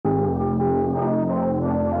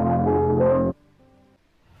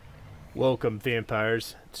Welcome,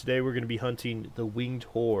 vampires. Today we're going to be hunting the Winged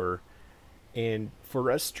Horror. And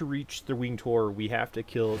for us to reach the Winged Horror, we have to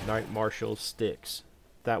kill Knight Marshal Styx.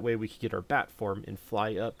 That way we can get our bat form and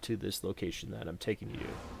fly up to this location that I'm taking you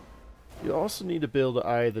to. You also need to build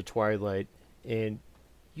Eye of the Twilight, and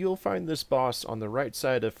you'll find this boss on the right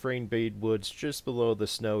side of Frainbade Woods just below the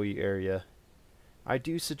snowy area. I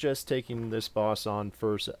do suggest taking this boss on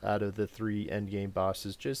first out of the 3 endgame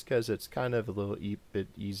bosses just because it's kind of a little bit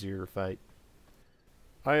easier fight.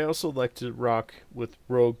 I also like to rock with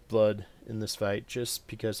Rogue Blood in this fight just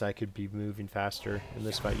because I could be moving faster. In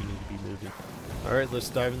this fight you need to be moving. Alright, let's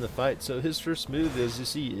dive in the fight. So his first move, as you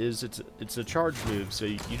see, is it's a charge move. So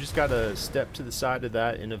you just gotta step to the side of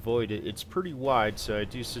that and avoid it. It's pretty wide, so I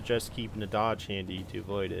do suggest keeping a dodge handy to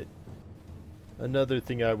avoid it. Another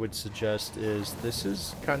thing I would suggest is this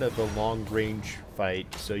is kind of a long range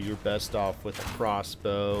fight, so you're best off with a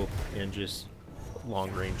crossbow and just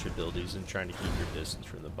long range abilities and trying to keep your distance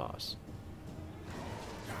from the boss.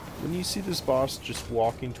 When you see this boss just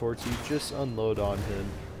walking towards you, just unload on him.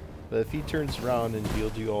 But if he turns around and he'll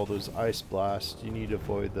do all those ice blasts, you need to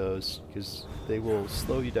avoid those because they will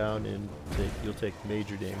slow you down and you'll take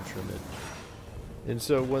major damage from it. And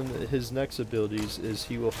so one of his next abilities is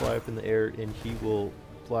he will fly up in the air and he will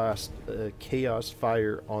blast chaos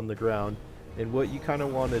fire on the ground. And what you kind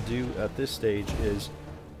of want to do at this stage is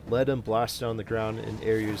let him blast on the ground in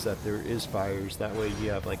areas that there is fires. That way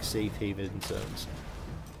you have like safe haven zones.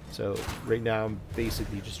 So right now I'm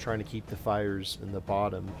basically just trying to keep the fires in the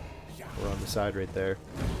bottom or on the side right there.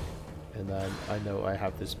 And then I know I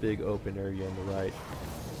have this big open area on the right.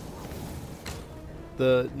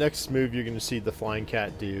 The next move you're going to see the Flying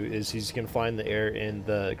Cat do is he's going to fly in the air and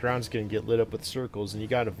the ground's going to get lit up with circles, and you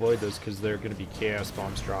got to avoid those because they're going to be chaos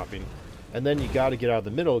bombs dropping. And then you got to get out of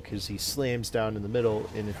the middle because he slams down in the middle,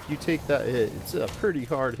 and if you take that hit, it's a pretty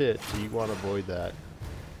hard hit, so you want to avoid that.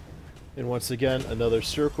 And once again, another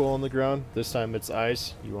circle on the ground. This time it's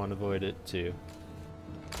ice. You want to avoid it too.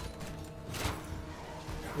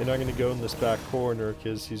 And I'm going to go in this back corner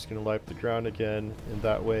because he's going to light up the ground again, and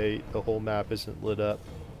that way the whole map isn't lit up.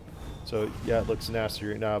 So yeah, it looks nasty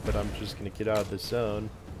right now, but I'm just going to get out of this zone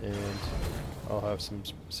and I'll have some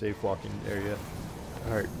safe walking area.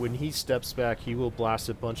 Alright, when he steps back, he will blast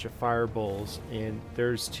a bunch of fireballs, and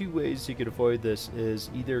there's 2 ways you could avoid this, is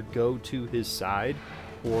either go to his side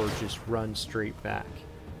or just run straight back.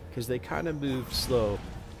 Because they kind of move slow,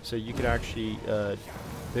 so you could actually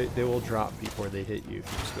they will drop before they hit you if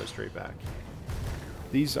you just go straight back.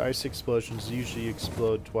 These ice explosions usually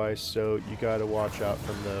explode twice, so you gotta watch out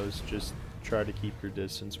from those. Just try to keep your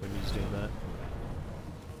distance when he's doing that.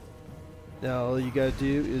 Now all you gotta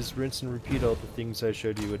do is rinse and repeat all the things I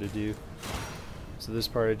showed you what to do. So this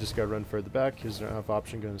part I just gotta run further back because I don't have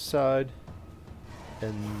option going to the side.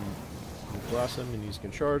 And blast him and he's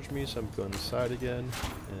gonna charge me, so I'm going to the side again.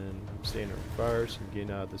 And I'm staying under fire, so I'm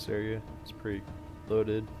getting out of this area. It's pretty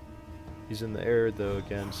loaded. He's in the air though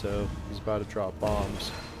again, so he's about to drop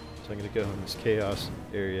bombs. So I'm gonna go in this chaos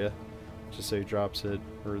area just so he drops it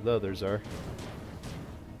where the others are.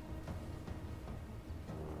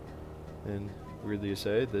 And weirdly to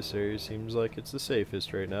say, this area seems like it's the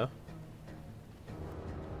safest right now.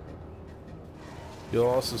 You'll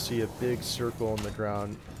also see a big circle on the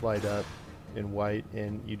ground light up in white,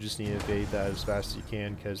 and you just need to evade that as fast as you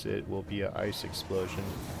can because it will be an ice explosion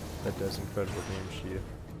that does incredible damage to you.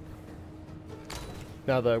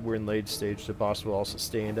 Now that we're in late stage, the boss will also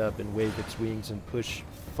stand up and wave its wings and push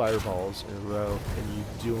fireballs in a row, and you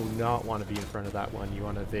do not want to be in front of that one. You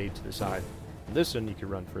want to evade to the side. And this one you can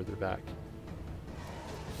run further back.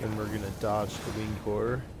 And we're going to dodge the Winged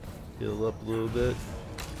Horror, heal up a little bit.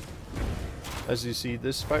 As you see,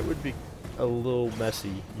 this fight would be a little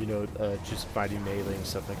messy, you know, just fighting melee and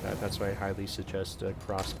stuff like that. That's why I highly suggest a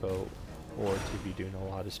crossbow or to be doing a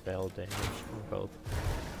lot of spell damage, or both.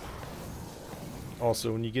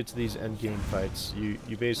 Also, when you get to these endgame fights, you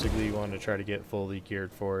basically want to try to get fully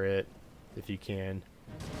geared for it if you can.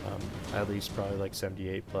 At least probably like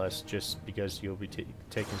 78 plus, just because you'll be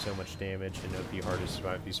taking so much damage and it'll be hard to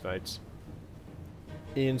survive these fights.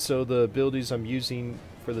 And so the abilities I'm using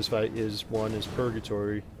for this fight is, one is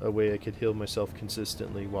Purgatory, a way I could heal myself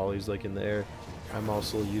consistently while he's like in the air. I'm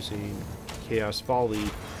also using Chaos Volley.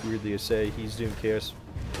 Weirdly to say, he's doing Chaos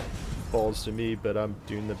Balls to me, but I'm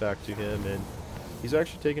doing the back to him, and he's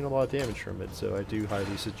actually taking a lot of damage from it, so I do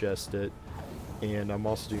highly suggest it. And I'm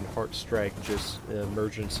also doing Heart Strike, just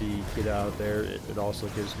emergency, get out of there. It also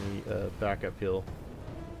gives me a backup heal.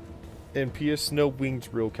 And P.S. no winged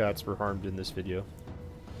real cats were harmed in this video.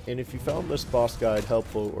 And if you found this boss guide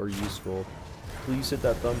helpful or useful, please hit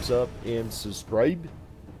that thumbs up and subscribe.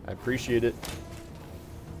 I appreciate it.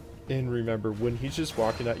 And remember, when he's just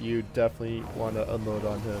walking at you, definitely want to unload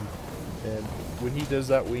on him. And when he does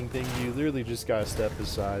that wing thing, you literally just gotta step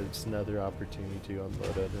aside. It's another opportunity to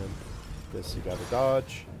unload on him. Guess you gotta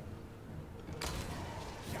dodge.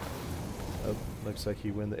 Oh, looks like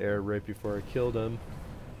he went in the air right before I killed him.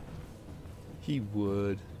 He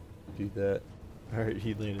would do that. Alright,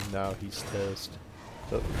 he landed now. He's toast.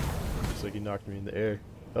 Oh, looks like he knocked me in the air.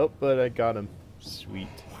 Oh, but I got him. Sweet.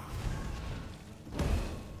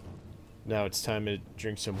 Now it's time to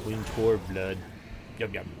drink some winged whore blood.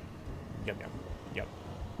 Yum yum. Yum yum. Yum.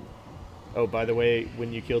 Oh, by the way,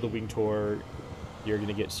 when you kill the winged whore, you're going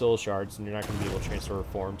to get soul shards, and you're not going to be able to transfer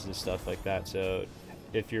forms and stuff like that. So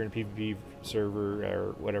if you're in a PvP server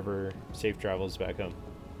or whatever, safe travels back home.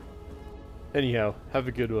 Anyhow, have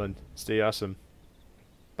a good one. Stay awesome.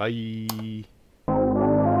 Bye.